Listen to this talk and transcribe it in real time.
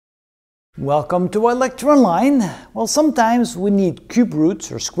Welcome to our lecture online. Well, sometimes we need cube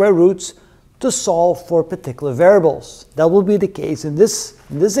roots or square roots to solve for particular variables. That will be the case in this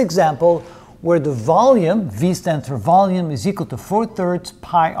example where the volume, V stands for volume, is equal to 4/3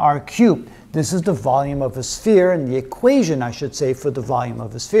 pi r cubed. This is the volume of a sphere and the equation, I should say, for the volume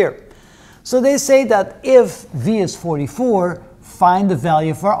of a sphere. So they say that if V is 44, find the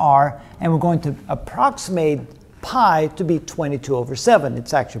value for r, and we're going to approximate pi to be 22/7.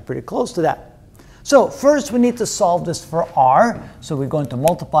 It's actually pretty close to that. So first we need to solve this for r. So we're going to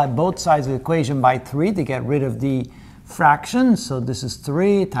multiply both sides of the equation by 3 to get rid of the fraction. So this is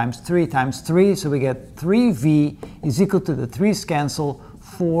 3 times 3 times 3. So we get 3v is equal to the 3's cancel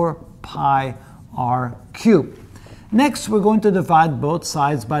 4 pi r cubed. Next we're going to divide both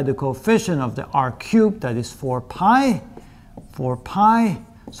sides by the coefficient of the r cubed, that is 4 pi.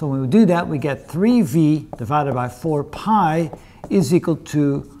 So when we do that, we get 3v divided by 4 pi is equal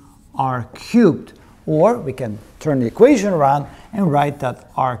to r cubed. Or we can turn the equation around and write that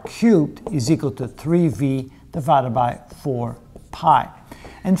r cubed is equal to 3v divided by 4 pi.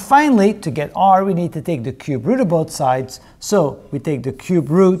 And finally, to get r, we need to take the cube root of both sides. So we take the cube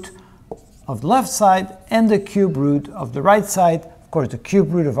root of the left side and the cube root of the right side. Of course, the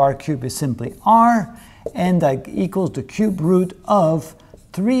cube root of r cubed is simply r, and that equals the cube root of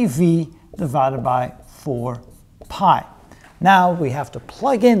 3v divided by 4 pi. Now we have to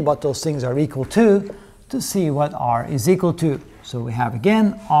plug in what those things are equal to see what r is equal to. So we have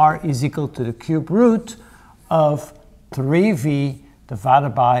again r is equal to the cube root of 3v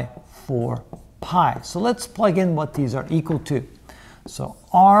divided by 4 pi. So let's plug in what these are equal to. So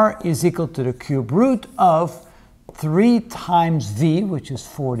r is equal to the cube root of 3 times v, which is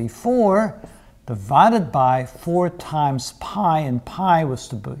 44, divided by 4 times pi, and pi was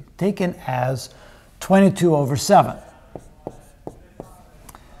to be taken as 22/7.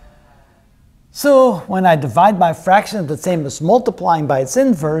 So when I divide by fraction, it's the same as multiplying by its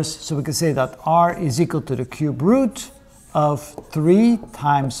inverse, so we can say that r is equal to the cube root of 3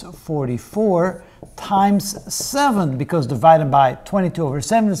 times 44 times 7, because divided by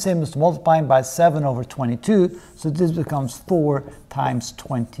 22/7 is the same as multiplying by 7/22, so this becomes 4 times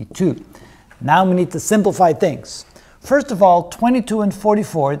 22. Now we need to simplify things. First of all, 22 and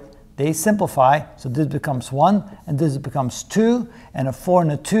 44, they simplify, so this becomes 1, and this becomes 2, and a 4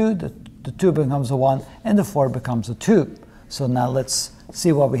 and a 2, the 2 becomes a 1, and the 4 becomes a 2. So now let's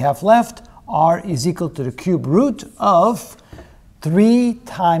see what we have left. r is equal to the cube root of 3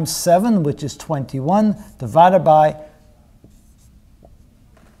 times 7, which is 21, divided by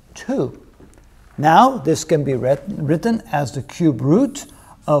 2. Now this can be written as the cube root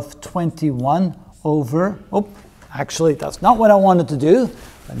of 21 over, actually that's not what I wanted to do.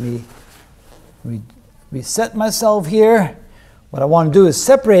 Let me reset myself here. What I want to do is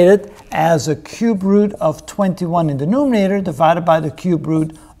separate it as a cube root of 21 in the numerator divided by the cube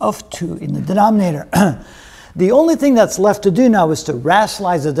root of 2 in the denominator. The only thing that's left to do now is to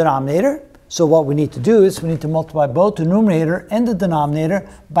rationalize the denominator. So what we need to do is we need to multiply both the numerator and the denominator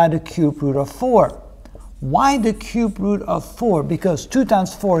by the cube root of 4. Why the cube root of 4? Because 2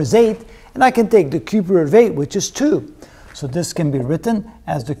 times 4 is 8, and I can take the cube root of 8, which is 2. So this can be written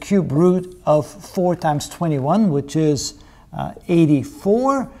as the cube root of 4 times 21, which is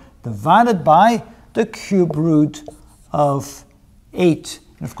 84, divided by the cube root of 8.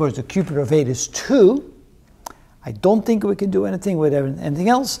 And of course, the cube root of 8 is 2. I don't think we can do anything with anything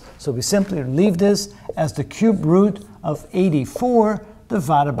else, so we simply leave this as the cube root of 84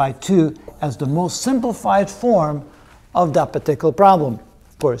 divided by 2 as the most simplified form of that particular problem.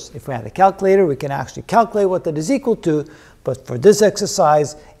 Of course, if we had a calculator, we can actually calculate what that is equal to, but for this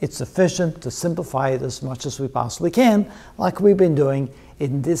exercise, it's sufficient to simplify it as much as we possibly can, like we've been doing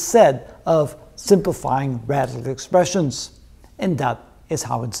in this set of simplifying radical expressions. And that is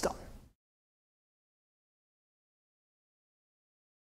how it's done.